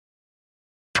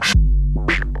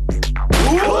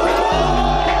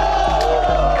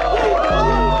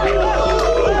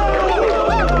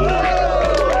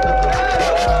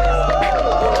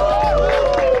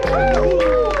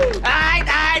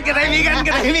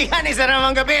Kaibigan, isa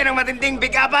namang gabi ng matinding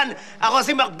pick-upan. Ako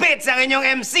si Macbeth, ang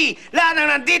inyong MC. Lahat ng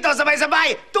nandito,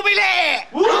 sabay-sabay, tumili!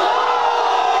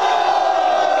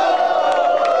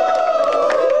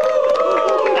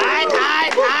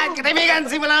 Kaibigan,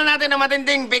 simulan natin ang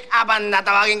matinding pick-upan na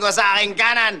tawagin ko sa aking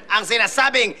kanan ang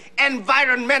sinasabing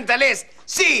environmentalist,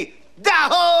 si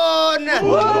Dahon!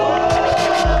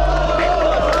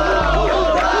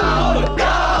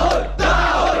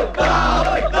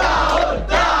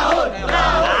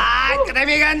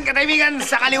 Kaibigan,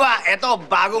 sa kaliwa, ito,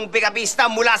 bagong pick-upista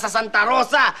mula sa Santa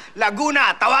Rosa,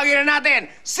 Laguna. Tawagin na natin,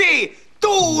 si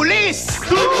Tulis!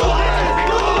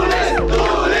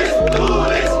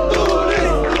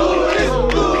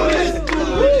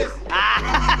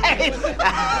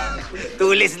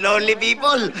 Tulis lonely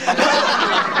people.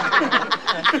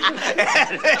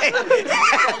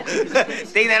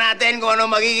 Tingnan natin kung ano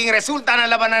magiging resulta ng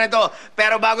labanan nito.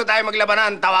 Pero bago tayo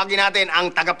maglabanan, tawagin natin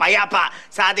ang tagapayapa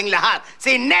sa ating lahat,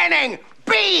 si Neneng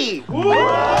P!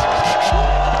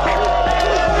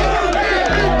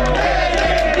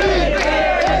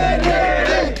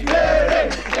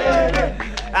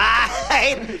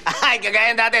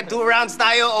 Kagaya natin, 2 rounds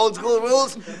tayo, old school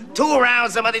rules. 2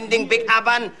 rounds sa matinding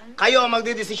pick-upan. Kayo ang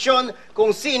magdidesisyon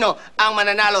kung sino ang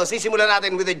mananalo. Sisimulan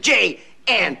natin with the J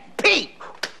and P.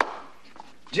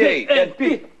 J and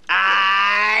P.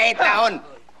 Ay, Tahon.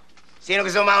 Sino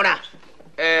gusto mauna?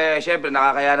 Siyempre,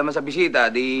 nakakaya naman sa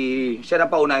bisita. Di siya na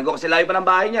paunahin ko kasi layo pa ng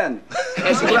bahay niyan.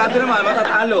 Sigurado naman,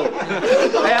 matatalo.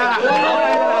 Kaya,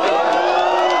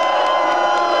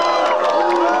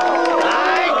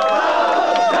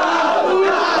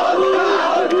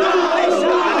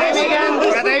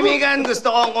 gusto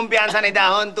kong kumpiyansa ni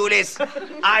Dahon. Tulis,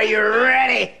 are you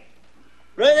ready?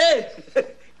 Ready!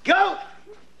 Go!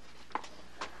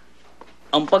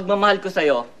 Ang pagmamahal ko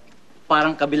sa'yo,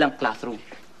 parang kabilang classroom.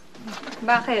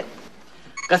 Bakit?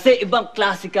 Kasi ibang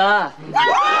klase ka.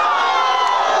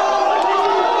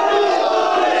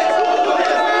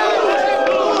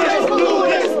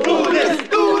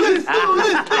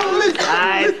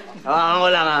 Ay, hawakan ko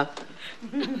lang ha.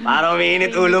 Para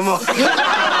umiinit ulo mo.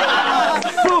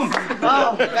 Boom!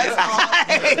 Oh.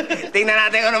 Tingnan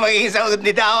natin kung ano magiging sagot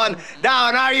ni Dahon.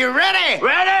 Dahon, are you ready?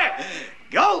 ready!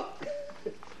 Go!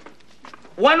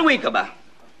 1 week ka ba?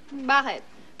 Bakit?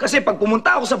 Kasi pag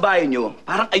pumunta ako sa bahay niyo,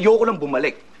 parang ayoko nang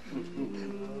bumalik.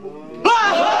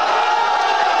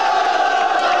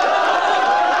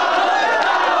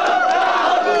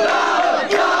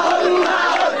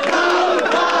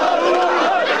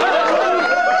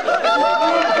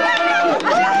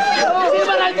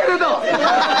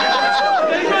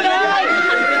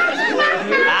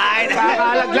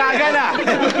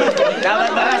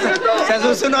 Dapat ba sa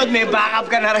susunod, may backup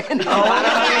ka na rin. Para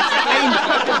mag-explain.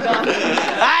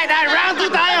 Alright, round 2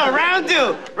 tayo. Round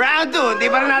 2. Hindi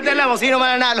pa rin natin alam kung sino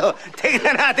mananalo.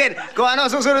 Tingnan natin kung ano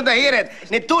ang susunod na hirit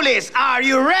ni Tulis. Are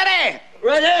you ready?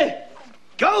 Ready!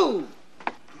 Go!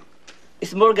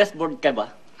 Smorgasbord ka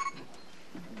ba?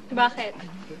 Bakit?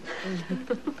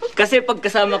 Kasi pag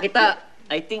kasama kita,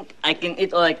 I think I can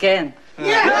eat all I can.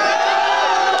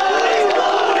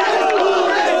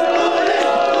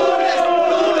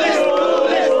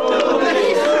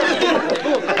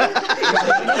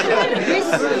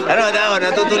 Ano daw?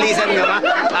 Natutulisan ka ba?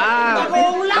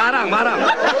 Parang.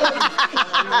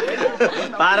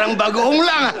 Parang bagoong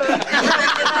lang.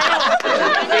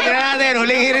 Tingnan natin,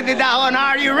 huling hirit ni Dahon.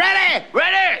 Are you ready?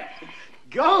 Ready!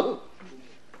 Go!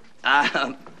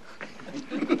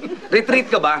 Retreat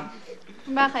ka ba?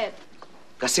 Bakit?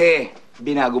 Kasi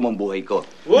binago mong buhay ko.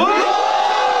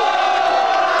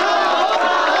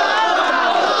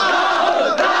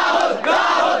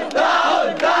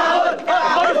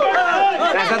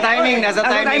 Nasa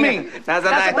timing.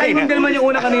 Nasa timing din naman yung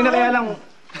una kanina, kaya lang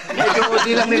medyo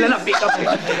usi lang nila na-pick up eh.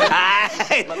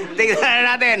 Ay, tignan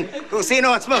natin kung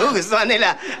sino mas magugustuhan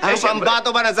nila. Ang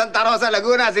pambato ba ng Santa Rosa,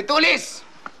 Laguna, si Tulis?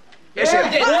 Yes, sir.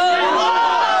 Yeah.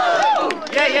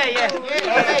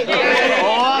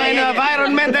 Oo, ang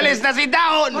environmentalist na si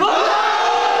Dahon.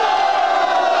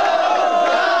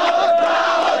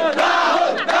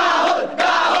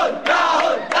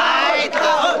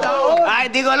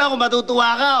 Di ko alam kung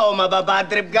matutuwa ka o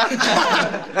mababadtrip ka.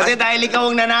 Kasi dahil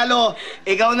ikaw ang nanalo,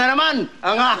 ikaw na naman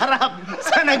ang haharap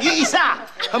sa nag-iisa,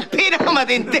 ang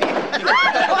pinakamatindi.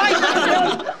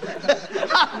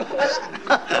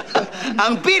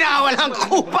 Ang pinakawalang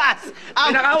kupas.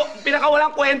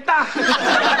 Pinakawalang kwenta.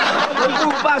 Ang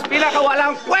kupas,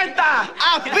 pinakawalang kwenta.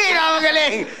 Ang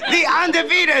pinakamagaling, the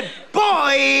undefeated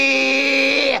boy!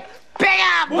 Pick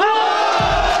up!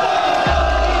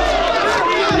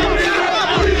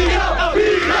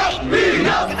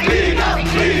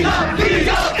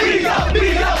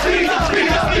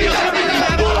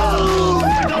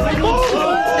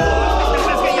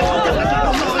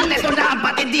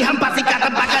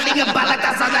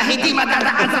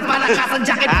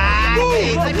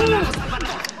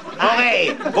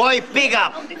 Okay, boy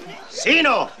pickup.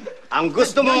 Sino ang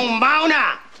gusto mong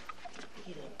mauna?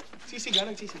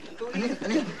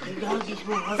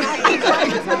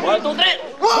 One, two, three!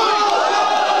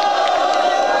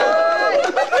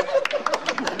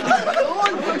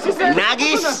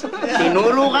 Nagis,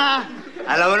 tinuro ka.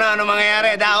 Alam mo na ano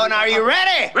mangyayari. Dahon, are you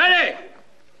ready? Ready!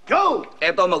 Go!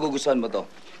 Eto, magugustuhan mo to.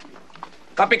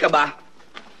 Kape ka ba?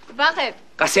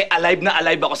 Bakit? Kasi alive na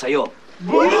alive ako sa'yo.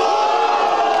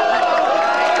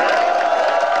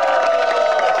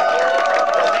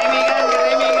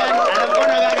 Kaibigan. Alam ko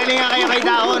nagagalingan kayo kay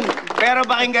Dahon. Pero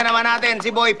pakinggan naman natin si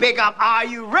Boy Pickup. Are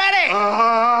you ready?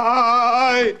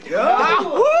 Ay!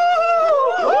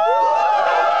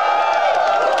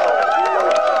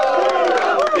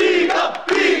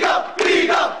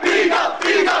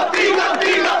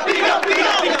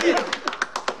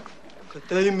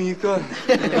 Katahimikan.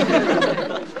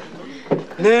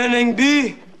 Neneng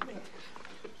B!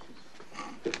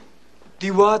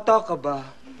 Diwata ka ba?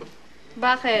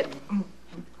 Bakit?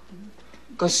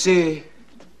 Kasi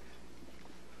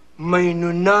may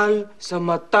nunal sa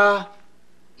mata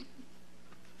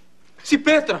si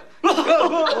Petra.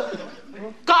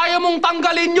 Kaya mong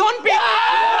tanggalin yun, Pia!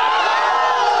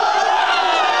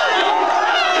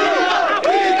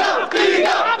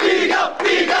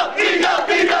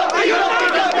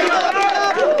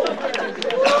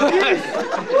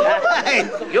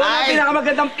 Yun ang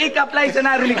pinakamagandang pick-up line sa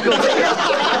narinig ko.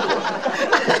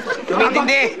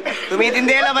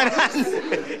 Tumitindi ang labanan.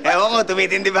 Ewan ko,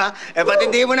 tumitindi ba?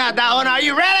 Patindi mo na. Dahon, are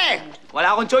you ready?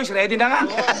 Wala akong choice, ready na nga.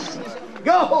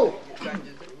 Go!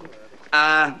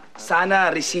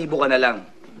 Sana resibo ka na lang.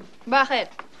 Bakit?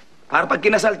 Para pag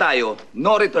kinasal tayo,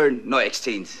 no return, no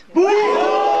exchange.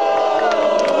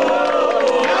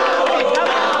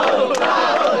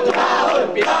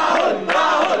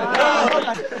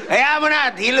 Hayaan mo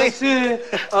na, Hiloy. Kasi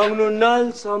ang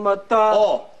nunal sa mata,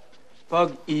 Oo.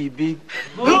 pag-ibig.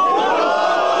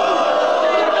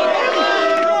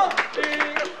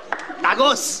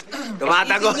 Tagos!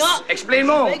 Tumatagos. Explain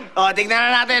mo. O,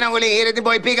 tignan na natin ang huling hirit ni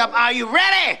Boy Pickup. Are you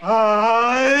ready?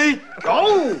 Ay!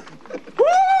 Go!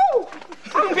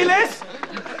 Ang bilis!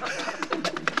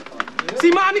 Si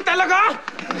Manny talaga!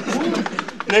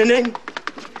 Neneng!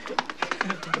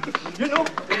 Yun oh!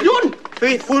 Yun!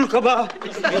 Faithful ka ba?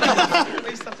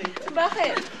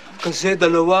 Bakit? Kasi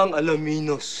dalawang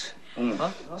alaminos.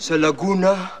 Sa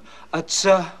Laguna at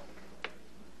sa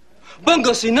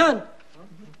Pangasinan.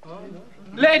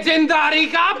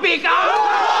 Legendary ka, Pika!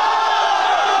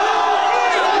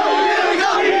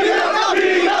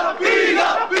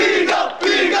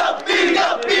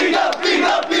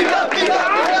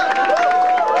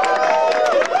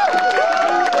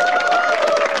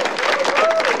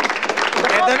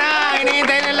 Ito na,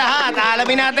 hinihintay ng lahat.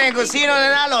 Alamin natin kung sino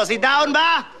nanalo. Si Daon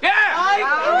ba?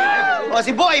 Yeah! O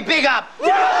si Boy Pickup?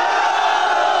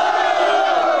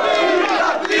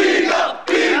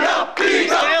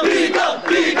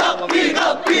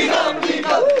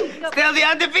 Still the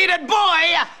undefeated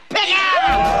Boy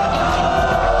Pickup!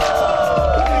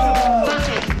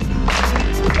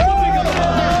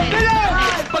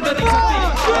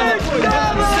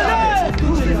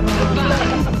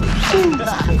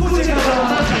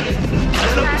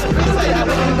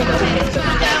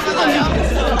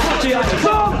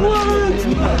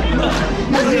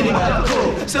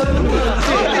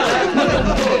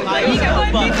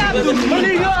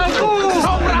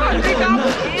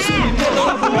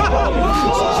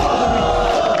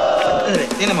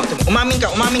 Tingnan mo, umamin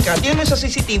ka. Tingnan mo sa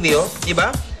CCTV, oh. Diba?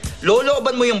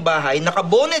 Lolooban mo yung bahay,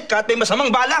 nakabonet ka at may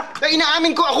masamang balak. Ay,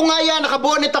 inaamin ko, ako nga yan.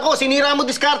 Nakabonet ako. Sinira mo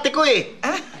diskarte ko eh.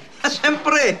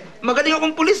 Siyempre. Magaling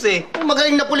akong pulis eh. Oh,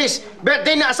 magaling na pulis.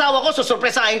 Birthday na asawa ko,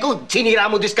 susurpresahin ko. Sinira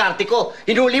mo diskarte ko.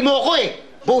 Hinuli mo ako eh.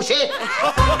 Buset!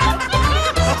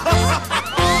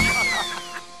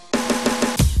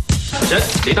 Jack,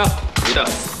 dito. Dito.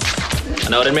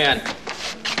 Panoorin mo yan.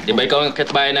 Di ba ikaw ang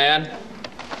katbahay na yan?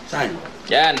 Saan?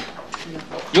 Yan.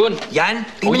 Yun. Yan?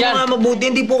 Oh, Tingnan yan. mo nga mabuti,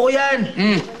 hindi po ko yan.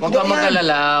 Huwag kang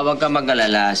mag-alala, huwag kang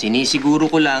mag-alala. Sinisiguro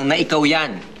ko lang na ikaw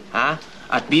yan. Ha?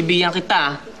 At bibigyan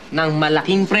kita ng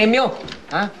malaking premyo.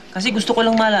 Ha? Kasi gusto ko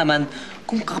lang malaman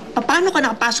kung paano ka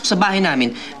nakapasok sa bahay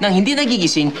namin nang hindi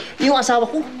nagigising yung asawa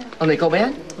ko. Ano, ikaw ba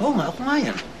yan? Oo nga, ako nga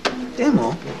yan. Tingnan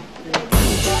mo.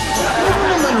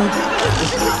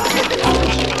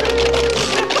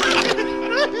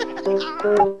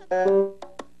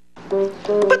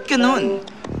 Ba't ganon?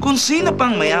 Kung sino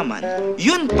pang mayaman,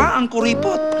 yun pa ang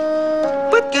kuripot.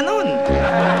 Ba't ganon?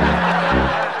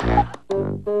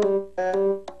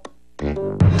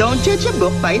 Don't judge a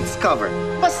book by its cover.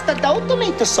 Basta daw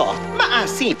tomato sauce,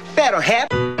 maasim. Pero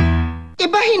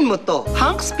Ibahin mo to.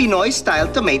 Hunks Pinoy-style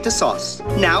tomato sauce.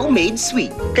 Now made sweet.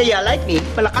 Kaya like me,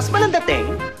 malakas man ang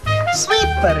dating, sweet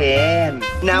pa rin.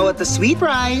 Now at the sweet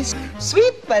price,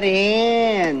 sweet pa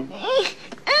rin.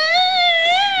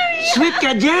 Sweet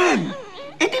ka dyan!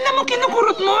 Eh, di naman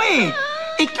kinukurot mo eh.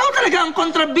 Ikaw talaga ang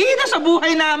kontrabida sa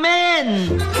buhay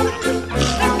namin.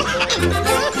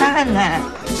 Sana.